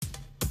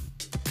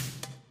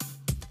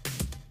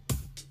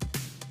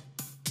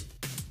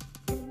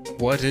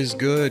What is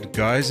good,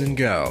 guys and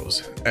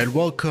gals, and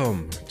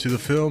welcome to the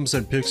Films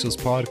and Pixels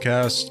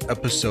podcast,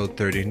 episode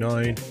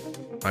 39.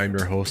 I'm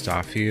your host,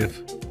 Afif.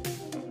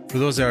 For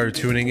those that are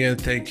tuning in,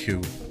 thank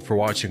you for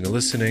watching and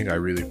listening. I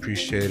really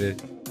appreciate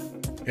it.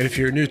 And if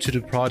you're new to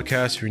the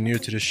podcast, if you're new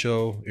to the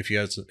show, if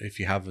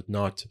you have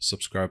not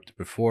subscribed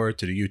before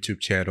to the YouTube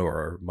channel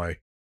or my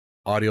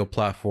audio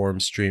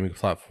platforms, streaming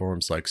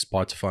platforms like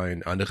Spotify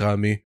and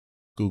Anagami,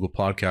 Google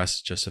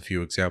Podcasts, just a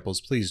few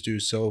examples, please do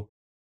so.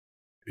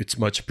 It's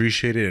much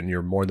appreciated, and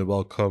you're more than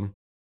welcome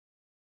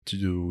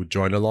to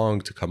join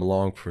along, to come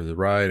along for the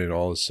ride and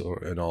all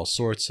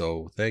sorts.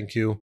 So thank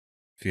you.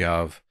 If you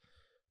have,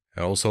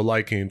 and also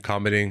liking and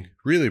commenting,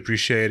 really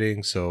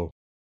appreciating. So,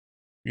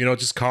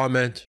 just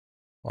comment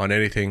on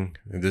anything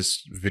in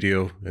this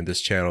video, in this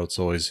channel. It's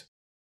always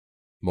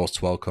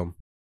most welcome.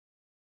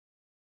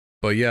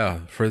 But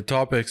yeah, for the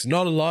topics,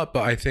 not a lot,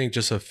 but I think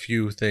just a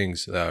few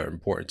things that are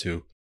important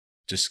to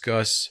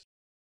discuss,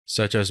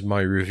 such as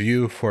my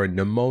review for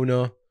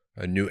Nimona,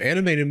 a new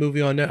animated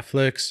movie on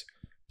Netflix,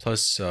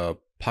 plus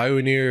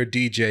Pioneer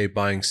DJ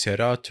buying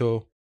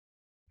Seratro,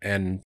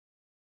 and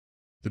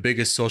the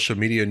biggest social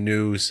media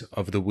news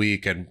of the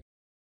week and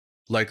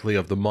likely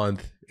of the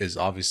month is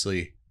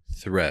obviously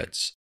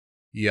Threads.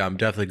 Yeah, I'm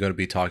definitely going to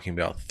be talking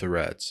about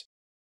Threads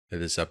in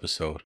this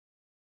episode,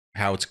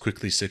 how it's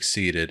quickly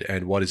succeeded,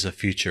 and what is the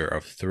future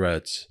of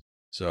Threads.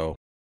 So,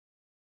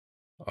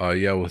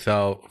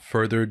 without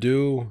further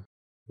ado,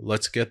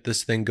 let's get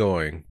this thing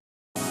going.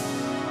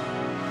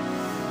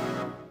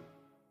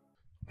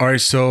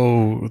 Alright,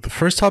 so the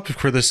first topic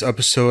for this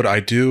episode,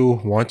 I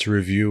do want to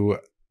review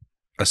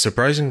a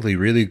surprisingly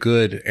really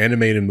good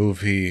animated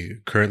movie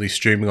currently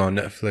streaming on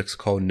Netflix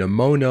called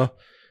Nimona.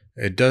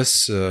 It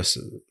does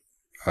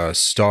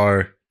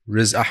star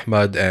Riz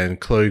Ahmed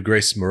and Chloe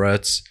Grace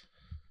Moretz.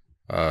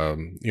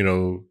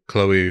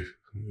 Chloe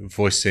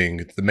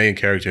voicing the main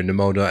character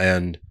Nimona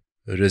and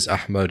Riz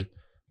Ahmed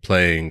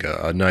playing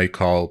a knight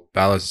called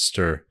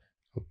Ballister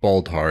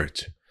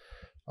Baldheart.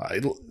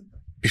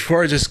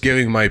 Before just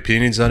giving my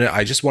opinions on it,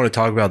 I just want to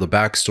talk about the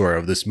backstory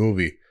of this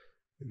movie.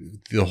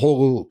 The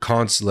whole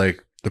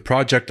concept, the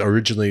project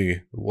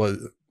originally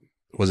was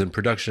in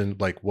production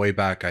way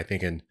back, I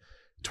think in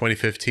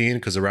 2015,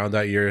 because around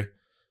that year,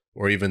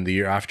 or even the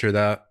year after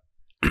that,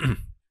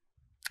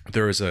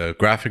 there was a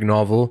graphic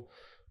novel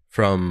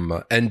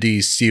from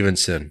N.D.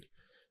 Stevenson.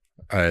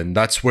 And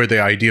that's where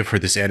the idea for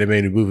this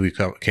animated movie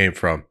came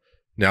from.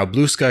 Now,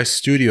 Blue Sky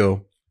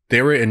Studio,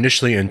 they were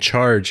initially in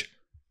charge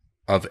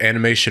of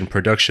animation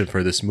production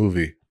for this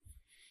movie.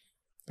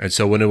 And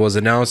so when it was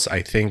announced,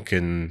 I think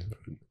in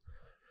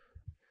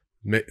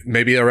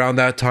maybe around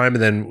that time,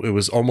 and then it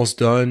was almost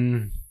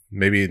done,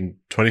 maybe in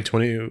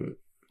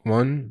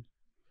 2021,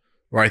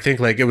 or I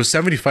think it was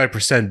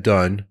 75%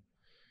 done.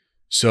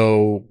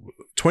 So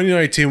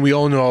 2019, we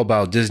all know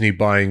about Disney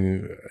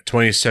buying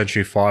 20th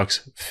Century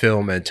Fox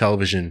film and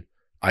television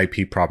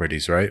IP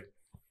properties, right?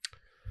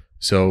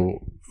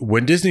 So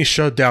when Disney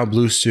shut down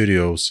Blue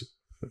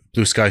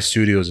Sky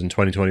Studios in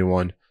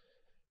 2021,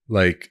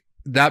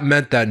 that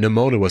meant that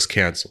Nimona was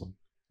canceled.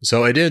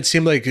 So it didn't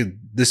seem like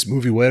this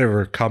movie would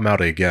ever come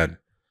out again.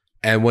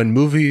 And when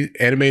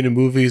animated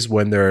movies,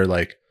 when they're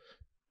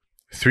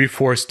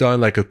 3/4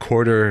 done, a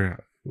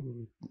quarter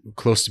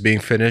close to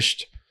being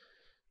finished,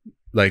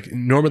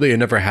 normally it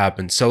never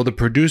happens. So the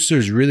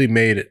producers really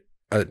made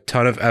a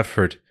ton of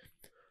effort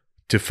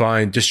to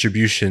find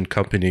distribution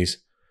companies,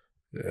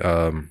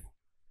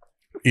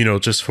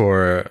 just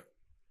for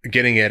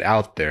getting it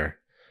out there.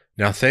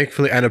 Now,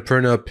 thankfully,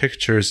 Annapurna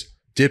Pictures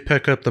did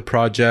pick up the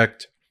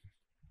project.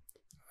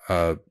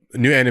 A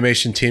new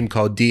animation team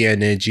called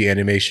DNAG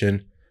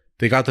Animation.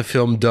 They got the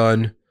film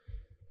done.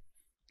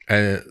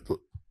 And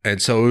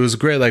so it was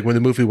great. When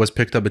the movie was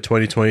picked up in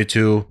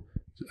 2022,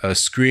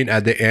 screened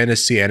at the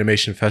Annecy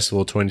Animation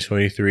Festival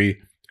 2023,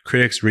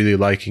 critics really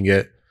liking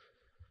it.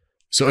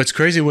 So it's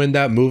crazy when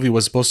that movie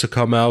was supposed to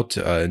come out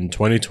in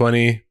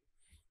 2020,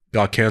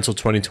 got canceled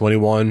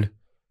 2021.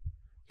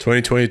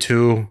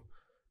 2022,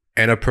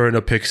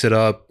 Annapurna picks it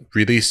up,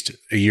 released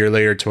a year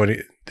later,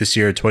 this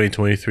year,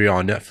 2023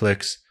 on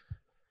Netflix.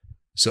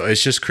 So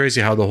it's just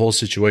crazy how the whole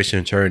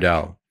situation turned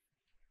out.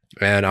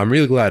 And I'm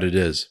really glad it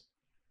is.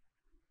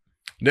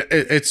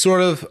 It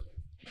sort of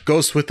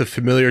goes with the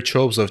familiar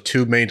tropes of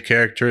two main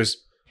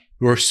characters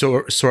who are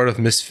sort of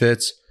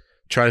misfits,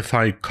 trying to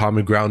find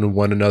common ground in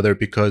one another,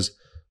 because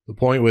the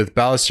point with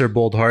Ballister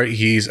Baldheart,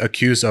 he's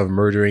accused of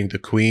murdering the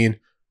queen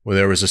when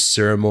there was a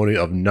ceremony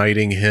of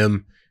knighting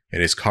him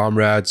and his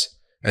comrades,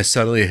 and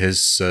suddenly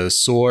his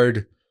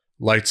sword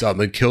lights up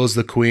and kills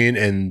the queen,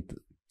 and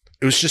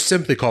it was just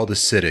simply called The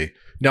City.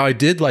 Now, I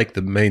did like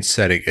the main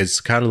setting.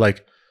 It's kind of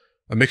like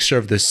a mixture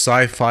of this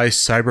sci-fi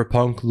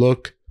cyberpunk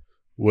look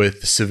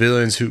with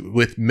civilians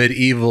with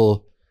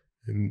medieval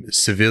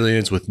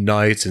civilians with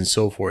knights and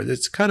so forth.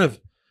 It's kind of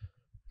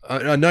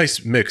a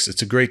nice mix.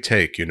 It's a great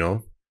take,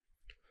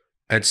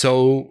 And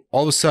so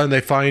all of a sudden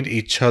they find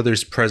each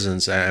other's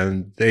presence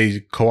and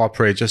they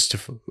cooperate just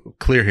to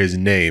clear his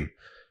name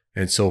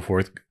and so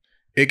forth.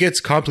 It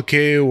gets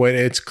complicated when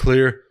it's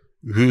clear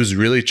who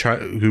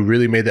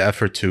really made the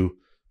effort to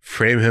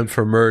frame him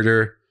for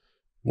murder.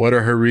 What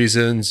are her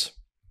reasons?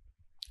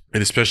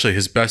 And especially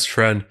his best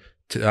friend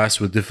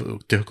tasked with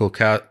difficult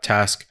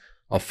task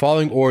of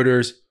following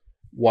orders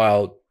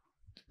while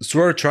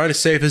sort of trying to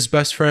save his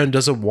best friend,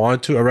 doesn't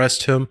want to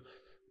arrest him,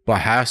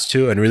 but has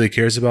to and really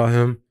cares about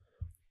him.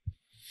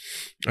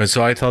 And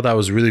so I thought that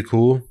was really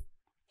cool.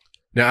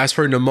 Now, as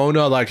for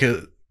Nimona, like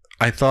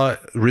I thought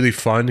really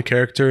fun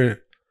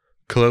character.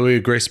 Chloe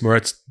Grace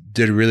Moretz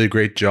did a really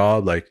great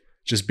job, like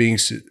just being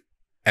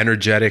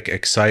energetic,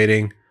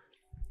 exciting,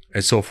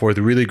 and so forth.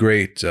 Really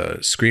great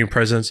screen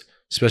presence,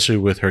 especially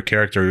with her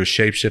character who's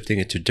shape-shifting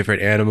into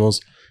different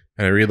animals.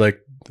 And I really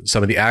liked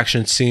some of the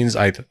action scenes.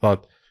 I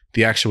thought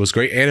the action was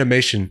great.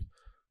 Animation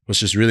was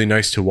just really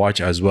nice to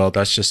watch as well.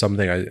 That's just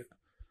something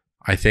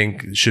I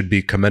think should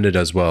be commended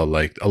as well.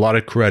 Like a lot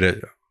of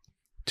credit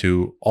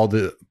to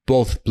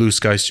both Blue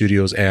Sky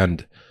Studios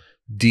and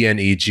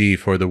DNEG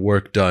for the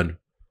work done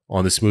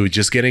on this movie.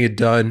 Just getting it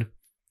done,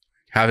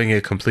 having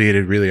it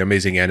completed, really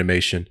amazing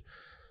animation.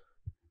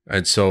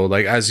 And so,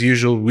 like as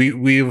usual,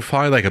 we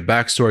find like a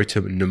backstory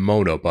to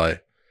Nimona,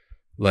 but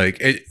like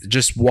it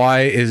just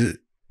why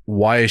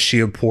is she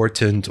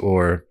important,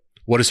 or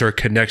what is her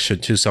connection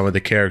to some of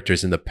the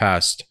characters in the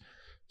past?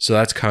 So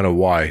that's kind of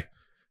why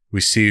we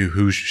see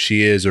who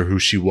she is or who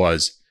she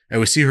was. And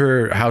we see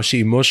how she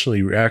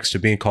emotionally reacts to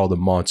being called a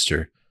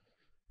monster.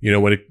 You know,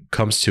 when it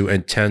comes to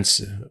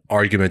intense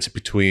arguments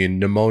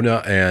between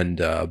Nimona and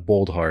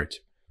Boldheart,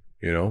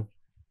 you know?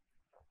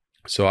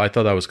 So I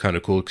thought that was kind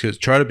of cool.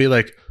 Try to be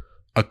like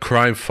a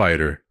crime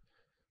fighter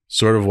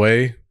sort of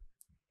way.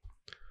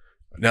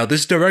 Now,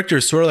 this director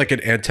is sort of like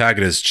an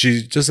antagonist.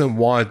 She doesn't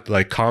want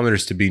like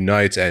commoners to be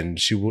knights, and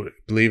she would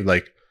believe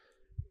like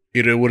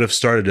it would have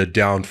started a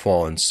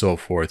downfall and so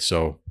forth.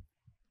 So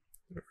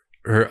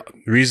her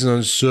reason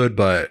understood,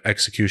 but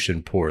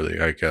execution poorly,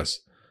 I guess.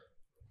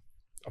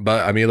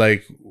 But I mean,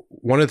 like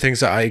one of the things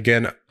that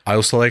I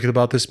also liked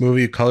about this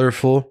movie,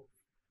 colorful.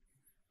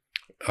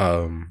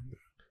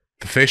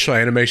 The facial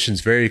animation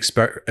is very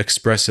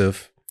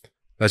expressive.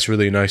 That's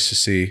really nice to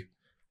see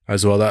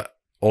as well. That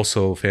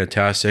also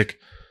fantastic.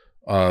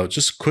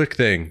 Just a quick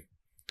thing.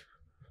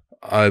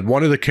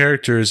 One of the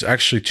characters,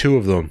 actually two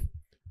of them,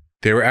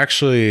 they were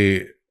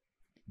actually,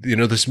 you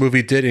know, this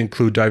movie did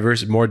include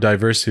more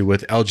diversity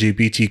with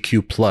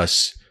LGBTQ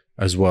plus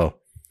as well.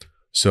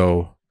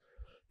 So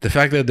the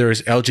fact that there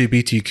is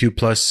LGBTQ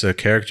plus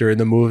character in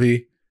the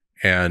movie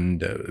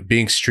and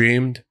being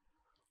streamed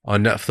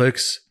on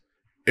Netflix,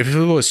 if it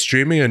was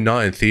streaming and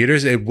not in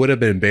theaters, it would have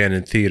been banned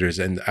in theaters,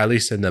 and at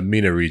least in the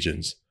MENA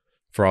regions.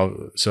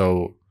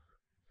 So,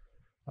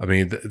 I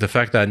mean, the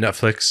fact that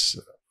Netflix,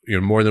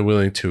 you're more than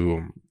willing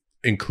to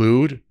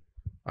include,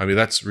 I mean,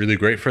 that's really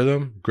great for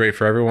them, great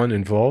for everyone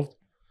involved.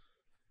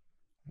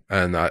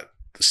 And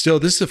still,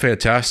 this is a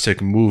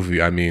fantastic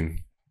movie. I mean,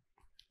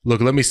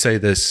 look, let me say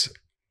this.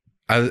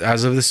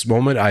 As of this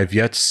moment, I've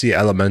yet to see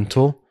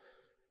Elemental.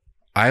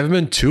 I haven't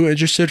been too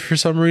interested for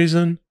some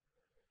reason.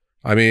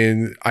 I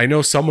mean, I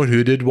know someone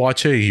who did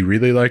watch it. He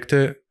really liked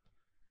it.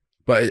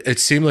 But it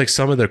seemed like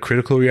some of the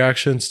critical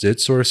reactions did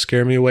sort of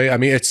scare me away. I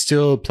mean, it's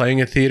still playing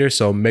in theater,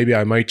 so maybe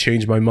I might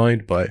change my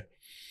mind. But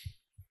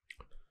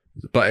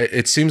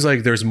it seems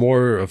like there's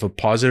more of a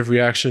positive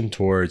reaction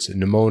towards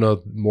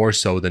Nimona more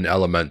so than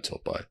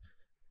Elemental. But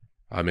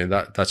I mean,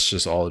 that's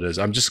just all it is.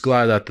 I'm just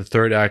glad that the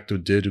third act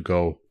did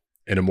go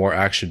in a more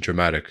action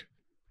dramatic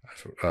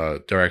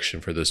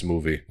direction for this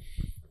movie.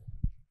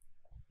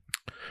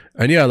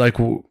 And yeah, like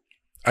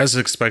as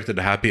expected,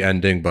 a happy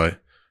ending. But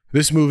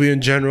this movie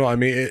in general, I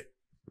mean,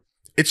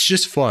 it's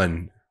just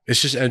fun.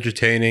 It's just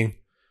entertaining.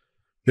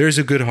 There's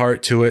a good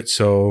heart to it.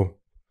 So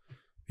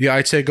yeah,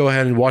 I'd say go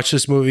ahead and watch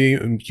this movie.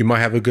 You might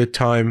have a good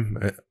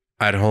time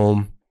at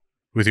home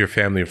with your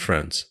family and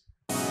friends.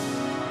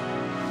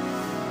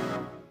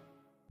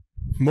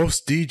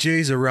 Most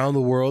DJs around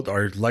the world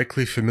are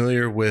likely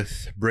familiar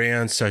with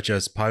brands such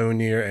as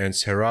Pioneer and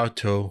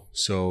Seratro.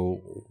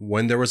 So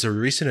when there was a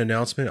recent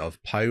announcement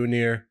of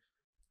Pioneer,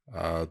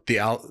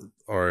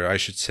 or I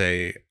should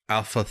say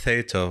Alpha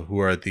Theta, who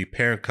are the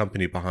parent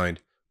company behind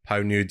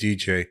Pioneer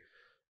DJ,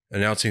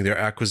 announcing their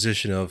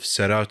acquisition of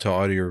Seratro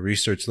Audio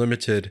Research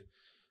Limited,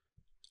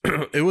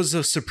 it was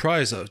a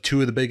surprise of two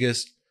of the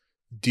biggest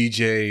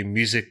DJ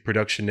music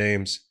production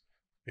names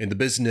in the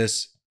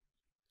business,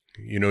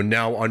 you know,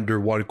 now under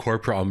one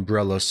corporate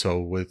umbrella. So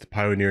with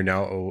Pioneer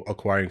now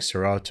acquiring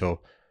Seratro,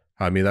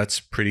 I mean, that's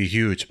pretty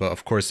huge. But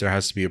of course, there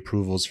has to be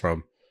approvals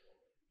from,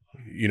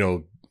 you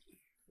know,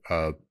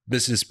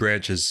 business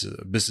branches,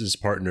 business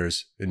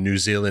partners in New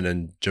Zealand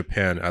and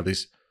Japan, at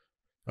least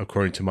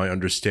according to my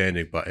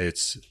understanding. But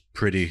it's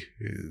pretty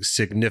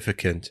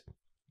significant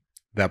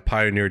that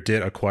Pioneer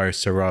did acquire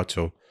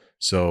Seratro.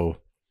 So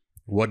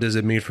what does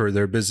it mean for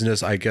their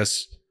business? I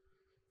guess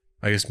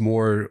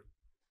more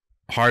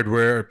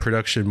hardware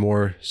production,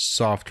 more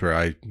software.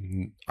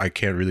 I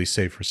can't really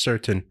say for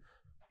certain,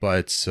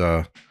 but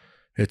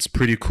it's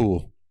pretty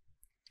cool.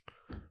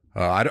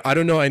 I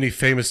don't know any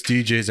famous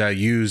DJs that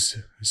use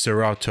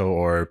Seratro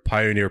or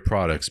Pioneer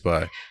products,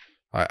 but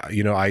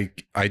I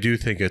do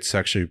think it's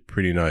actually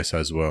pretty nice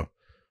as well.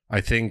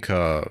 I think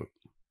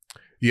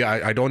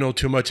I don't know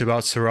too much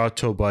about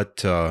Seratro, but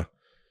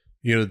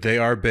they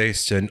are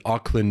based in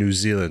Auckland, New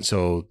Zealand,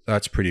 so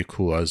that's pretty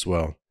cool as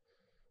well.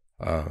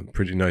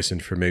 Pretty nice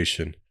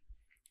information.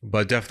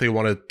 But definitely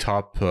one of the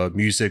top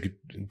music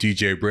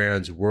DJ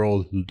brands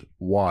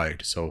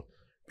worldwide, so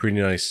pretty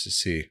nice to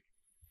see.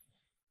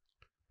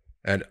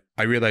 And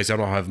I realize I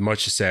don't have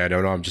much to say. I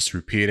don't know, I'm just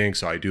repeating,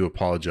 so I do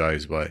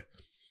apologize, but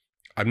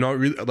I'm not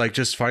really,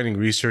 just finding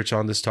research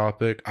on this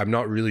topic, I'm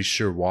not really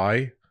sure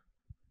why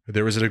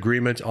there was an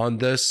agreement on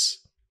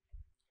this,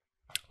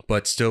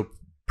 but still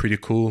pretty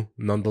cool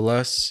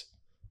nonetheless.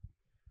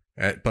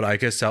 But I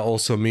guess that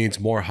also means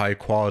more high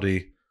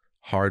quality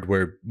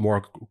hardware,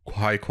 more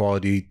high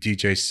quality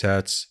DJ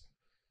sets,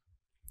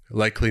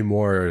 likely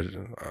upgraded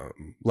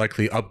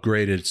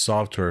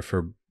software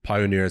for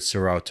Pioneer and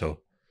Seratro,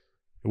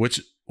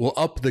 which will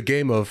up the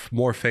game of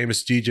more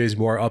famous DJs,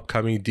 more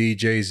upcoming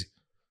DJs,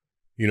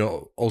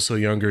 also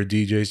younger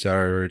DJs that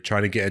are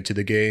trying to get into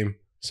the game.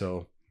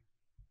 So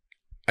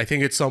I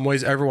think in some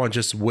ways everyone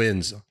just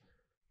wins,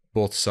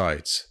 both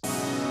sides.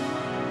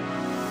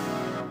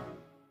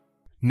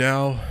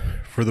 Now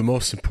for the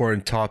most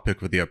important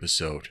topic of the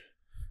episode,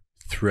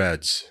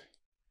 threads.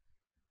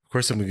 Of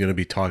course I'm going to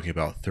be talking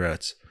about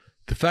threads.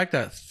 The fact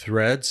that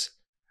threads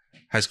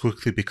has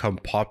quickly become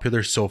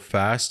popular so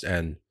fast,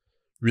 and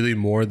really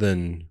more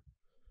than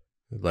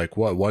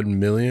 1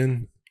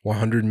 million,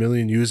 100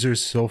 million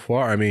users so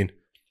far. I mean,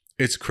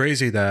 it's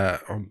crazy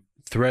that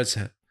threads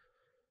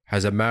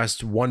has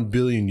amassed 1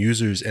 billion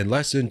users in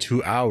less than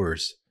 2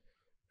 hours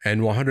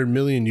and 100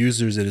 million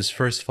users in its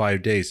first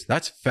 5 days.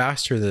 That's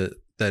faster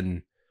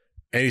than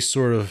any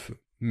sort of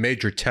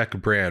major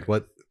tech brand.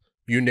 What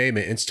you name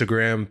it,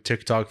 Instagram,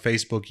 TikTok,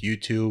 Facebook,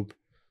 YouTube,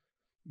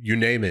 you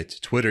name it,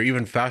 Twitter,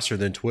 even faster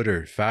than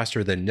Twitter,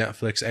 faster than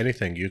Netflix,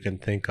 anything you can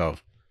think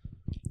of.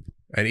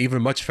 And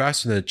even much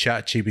faster than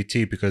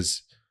ChatGPT,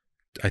 because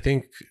I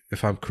think,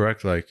 if I'm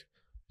correct,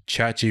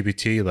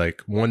 ChatGPT,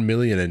 1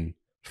 million in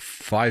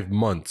 5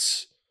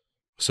 months.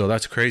 So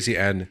that's crazy.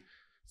 And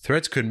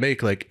Threads could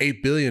make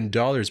 $8 billion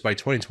by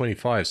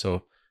 2025.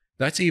 So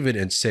that's even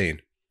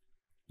insane.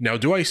 Now,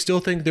 do I still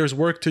think there's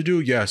work to do?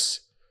 Yes.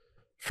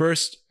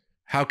 First,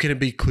 how can it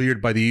be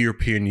cleared by the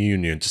European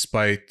Union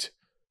despite,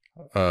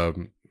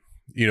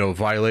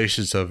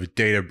 violations of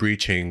data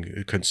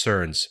breaching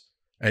concerns,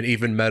 and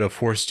even Meta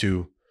forced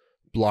to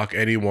block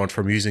anyone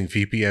from using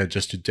VPN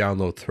just to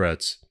download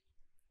Threads?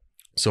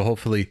 So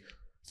hopefully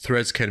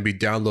Threads can be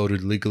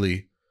downloaded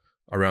legally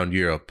around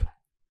Europe,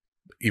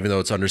 even though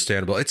it's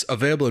understandable. It's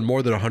available in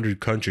more than 100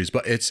 countries,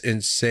 but it's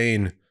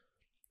insane,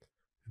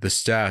 the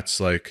stats.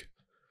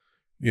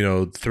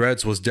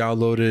 Threads was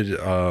downloaded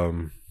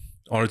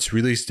on its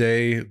release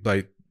day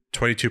by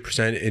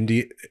 22%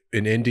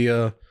 in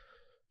India,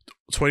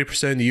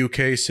 20% in the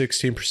UK,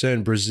 16%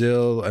 in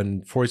Brazil,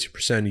 and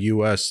 40% in the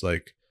US.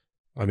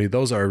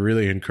 Those are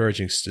really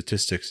encouraging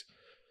statistics.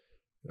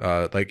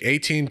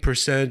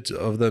 18%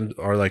 of them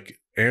are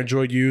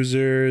Android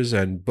users,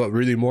 but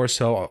really more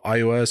so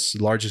iOS,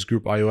 largest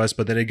group iOS.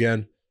 But then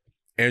again,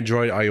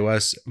 Android,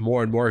 iOS,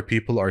 more and more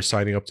people are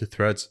signing up to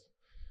Threads.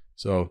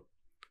 So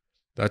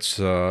that's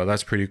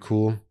pretty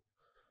cool.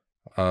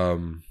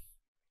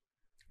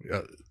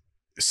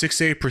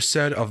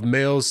 68% of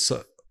males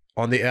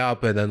on the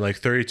app, and then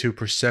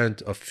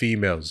 32% of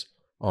females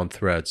on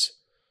Threads.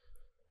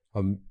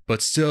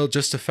 But still,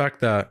 just the fact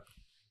that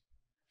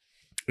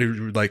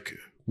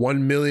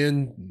 1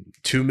 million,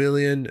 2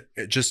 million,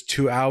 just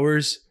 2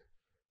 hours,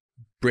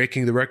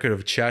 breaking the record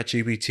of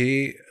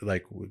ChatGPT,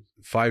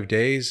 5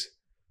 days.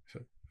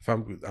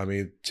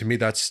 To me,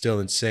 that's still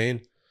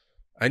insane.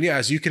 And yeah,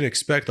 as you can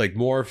expect,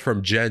 more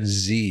from Gen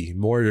Z,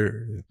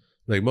 more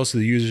most of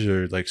the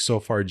users are so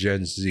far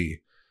Gen Z.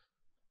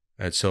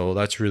 And so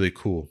that's really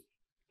cool.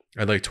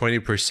 And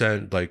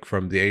 20%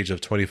 from the age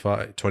of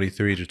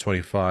 23 to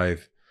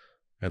 25,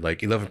 and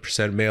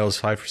 11% males,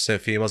 5%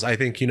 females. I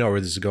think you know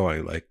where this is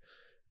going.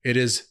 It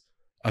is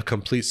a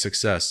complete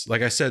success.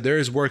 Like I said, there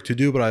is work to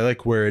do, but I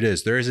like where it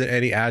is. There isn't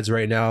any ads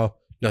right now,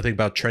 nothing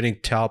about trending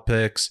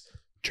topics,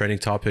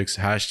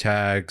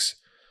 hashtags,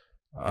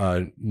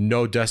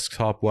 no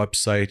desktop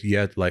website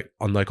yet,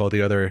 unlike all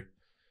the other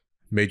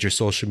major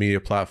social media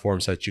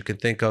platforms that you can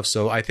think of.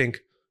 So I think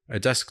a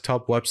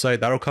desktop website,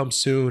 that'll come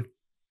soon.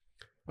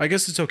 I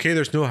guess it's okay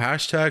there's no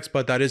hashtags,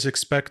 but that is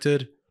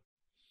expected.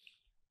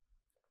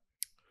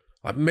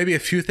 Maybe a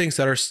few things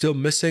that are still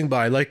missing, but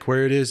I like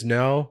where it is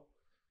now,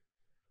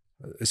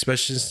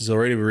 especially since it's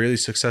already really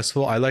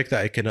successful. I like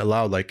that it can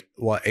allow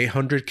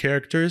 800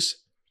 characters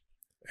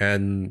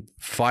and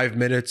 5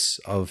 minutes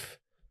of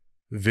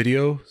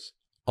videos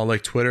on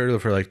Twitter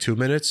for 2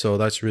 minutes. So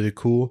that's really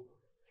cool.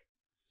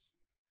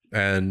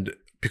 And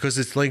because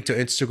it's linked to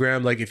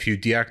Instagram, if you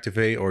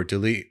deactivate or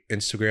delete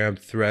Instagram,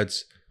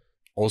 Threads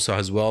also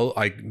as well,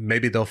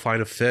 maybe they'll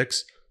find a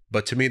fix.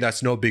 But to me,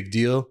 that's no big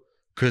deal,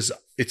 because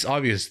it's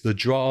obvious the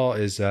draw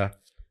is a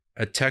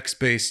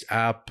text-based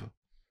app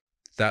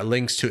that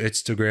links to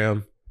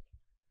Instagram.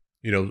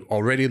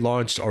 already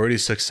launched, already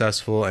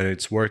successful, and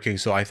it's working.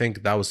 So I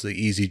think that was the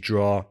easy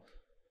draw.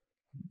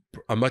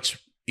 A much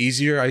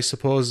easier, I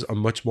suppose, a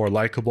much more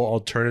likable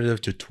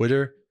alternative to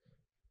Twitter,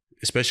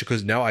 especially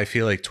because now I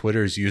feel like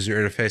Twitter's user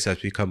interface has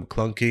become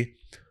clunky.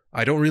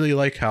 I don't really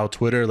like how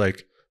Twitter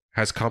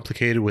has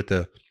complicated with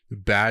the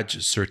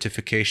badge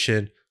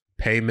certification,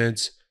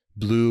 payments,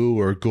 blue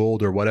or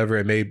gold or whatever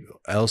it may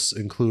else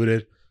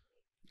included,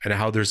 and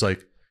how there's a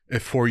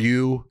For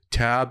You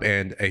tab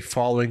and a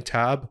following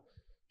tab,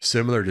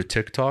 similar to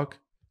TikTok.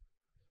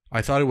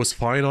 I thought it was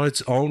fine on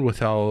its own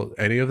without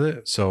any of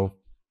it. So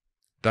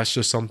that's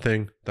just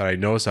something that I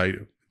noticed I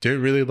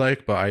didn't really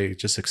like, but I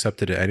just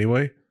accepted it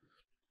anyway.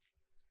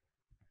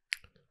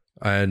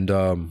 And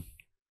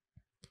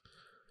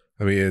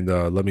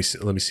let me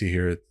see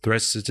here.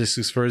 Thread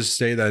statistics further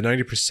state that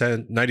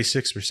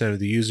 96% of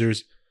the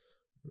users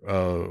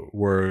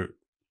were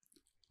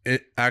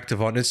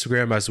active on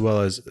Instagram, as well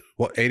as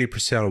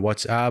 80% on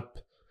WhatsApp,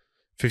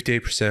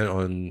 58%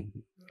 on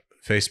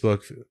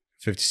Facebook,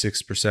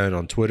 56%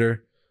 on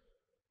Twitter.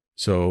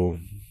 So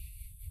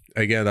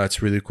again,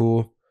 that's really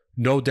cool.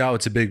 No doubt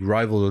it's a big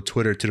rival to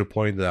Twitter, to the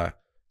point that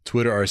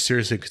Twitter are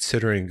seriously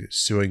considering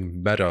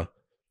suing Meta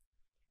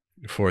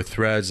for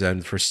threads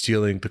and for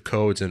stealing the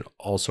codes and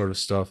all sort of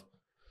stuff.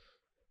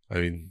 I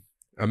mean,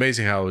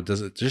 amazing how it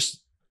does it.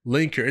 Just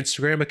link your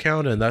Instagram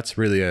account and that's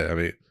really it. I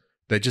mean,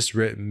 they just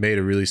made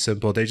it really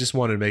simple. They just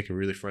wanted to make it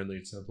really friendly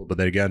and simple. But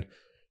then again,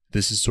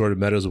 this is sort of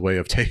Meta's way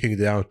of taking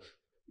down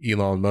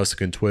Elon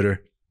Musk and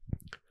Twitter.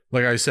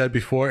 Like I said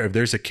before, if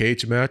there's a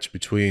cage match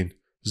between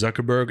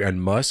Zuckerberg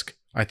and Musk,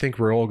 I think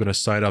we're all going to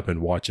sign up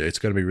and watch it. It's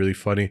going to be really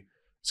funny.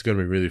 It's going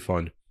to be really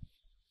fun.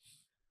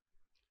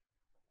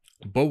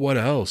 But what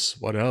else?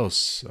 What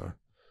else?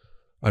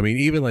 I mean,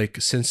 even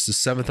since the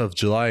 7th of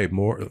July,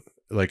 more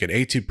like an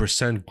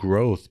 18%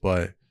 growth.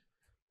 But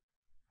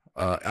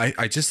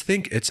I just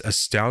think it's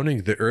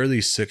astounding, the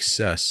early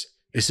success.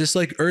 Is this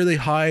early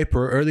hype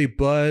or early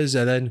buzz,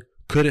 and then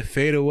could it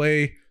fade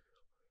away?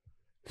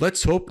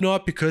 Let's hope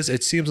not, because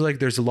it seems like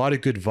there's a lot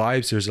of good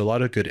vibes. There's a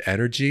lot of good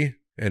energy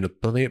and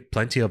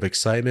plenty of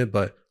excitement.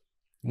 But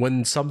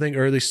when something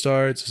early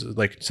starts,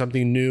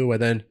 something new,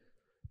 and then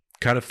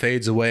kind of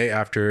fades away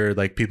after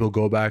people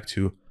go back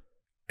to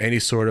any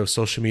sort of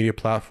social media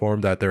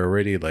platform that they're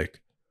already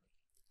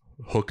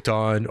hooked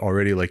on,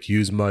 already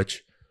use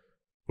much,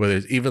 whether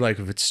it's even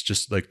if it's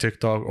just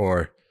TikTok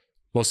or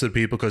most of the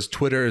people, because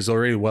Twitter is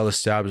already well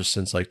established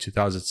since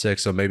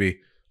 2006, so maybe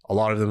a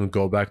lot of them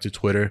go back to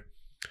Twitter.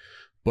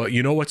 But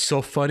you know what's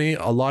so funny?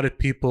 A lot of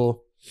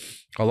people,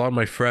 a lot of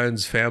my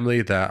friends,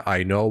 family that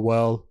I know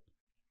well,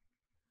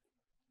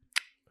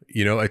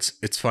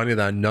 it's funny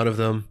that none of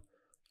them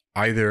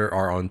either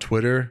are on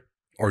Twitter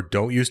or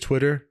don't use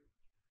Twitter,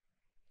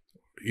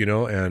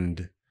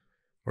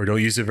 or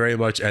don't use it very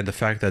much. And the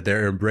fact that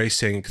they're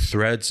embracing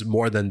Threads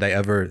more than they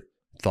ever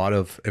thought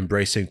of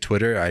embracing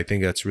Twitter, I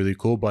think that's really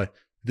cool. But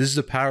this is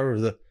the power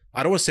of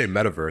I don't want to say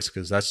metaverse,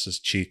 because that's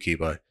just cheeky,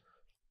 but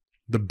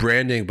the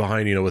branding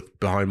behind,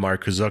 behind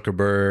Mark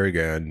Zuckerberg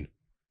and,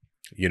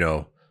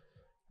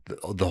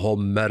 the whole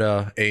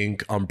Meta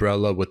Inc.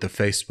 umbrella with the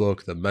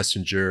Facebook, the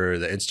Messenger,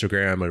 the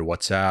Instagram, and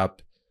WhatsApp,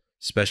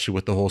 especially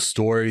with the whole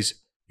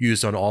stories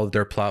used on all of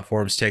their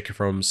platforms, taken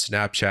from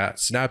Snapchat.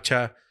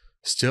 Snapchat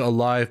still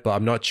alive, but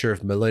I'm not sure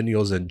if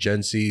millennials and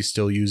Gen Z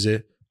still use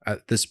it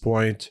at this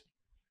point.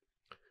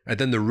 And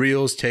then the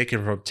Reels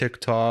taken from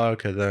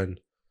TikTok, and then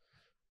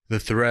the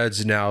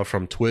Threads now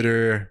from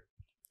Twitter.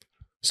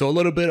 So a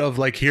little bit of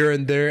here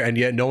and there, and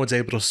yet no one's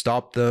able to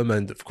stop them.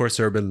 And of course,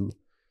 there have been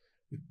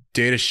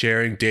data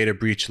sharing, data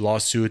breach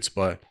lawsuits,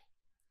 but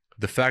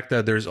the fact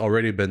that there's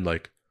already been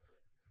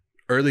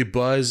early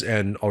buzz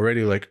and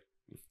already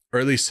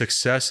early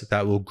success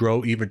that will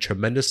grow even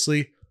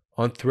tremendously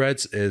on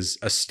Threads is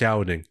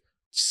astounding, to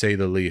say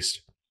the least.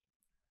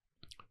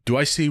 Do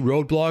I see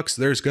roadblocks?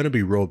 There's going to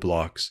be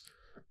roadblocks,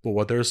 but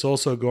what there's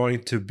also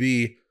going to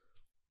be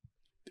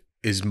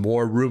is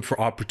more room for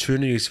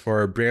opportunities for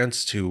our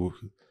brands to,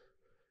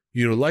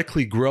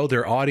 likely grow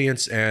their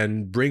audience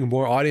and bring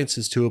more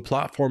audiences to a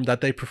platform that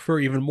they prefer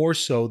even more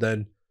so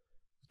than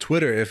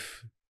Twitter.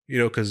 If,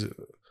 because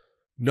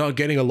not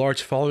getting a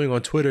large following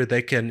on Twitter,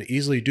 they can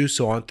easily do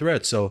so on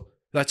Threads. So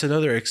that's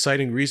another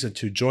exciting reason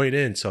to join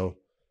in. So,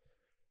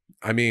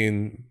 I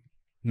mean,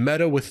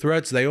 Meta with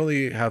Threads, they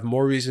only have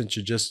more reason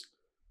to just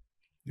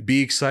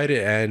be excited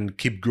and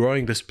keep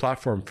growing this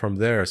platform from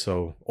there.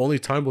 So only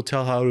time will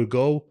tell how to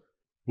go.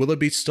 Will it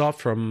be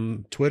stopped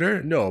from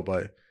Twitter? No,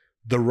 but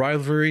the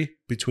rivalry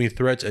between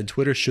Threads and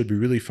Twitter should be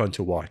really fun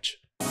to watch.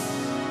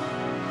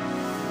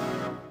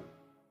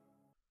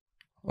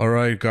 All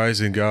right,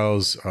 guys and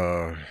gals.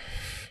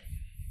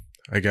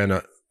 Again,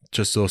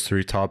 just those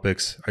 3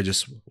 topics. I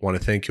just want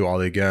to thank you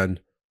all again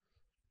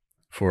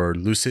for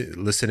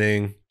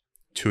listening,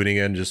 tuning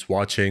in, just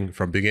watching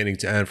from beginning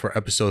to end for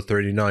episode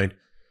 39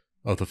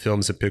 of the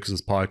Films and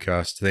Pixels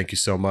podcast. Thank you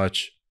so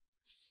much.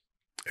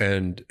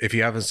 And if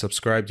you haven't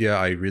subscribed yet,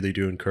 I really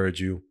do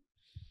encourage you.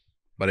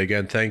 But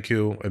again, thank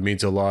you. It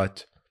means a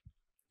lot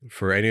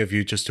for any of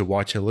you just to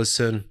watch and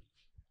listen.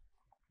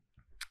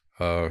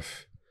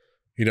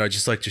 I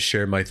just like to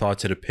share my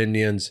thoughts and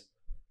opinions,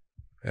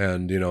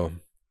 and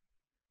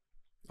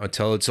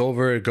until it's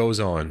over, it goes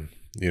on.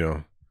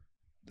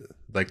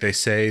 Like they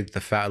say, the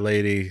fat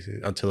lady,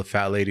 until the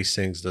fat lady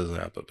sings, doesn't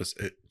happen. But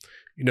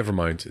never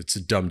mind. It's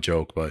a dumb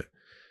joke, but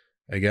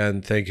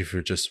again, thank you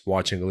for just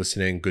watching and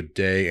listening. Good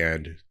day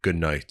and good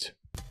night.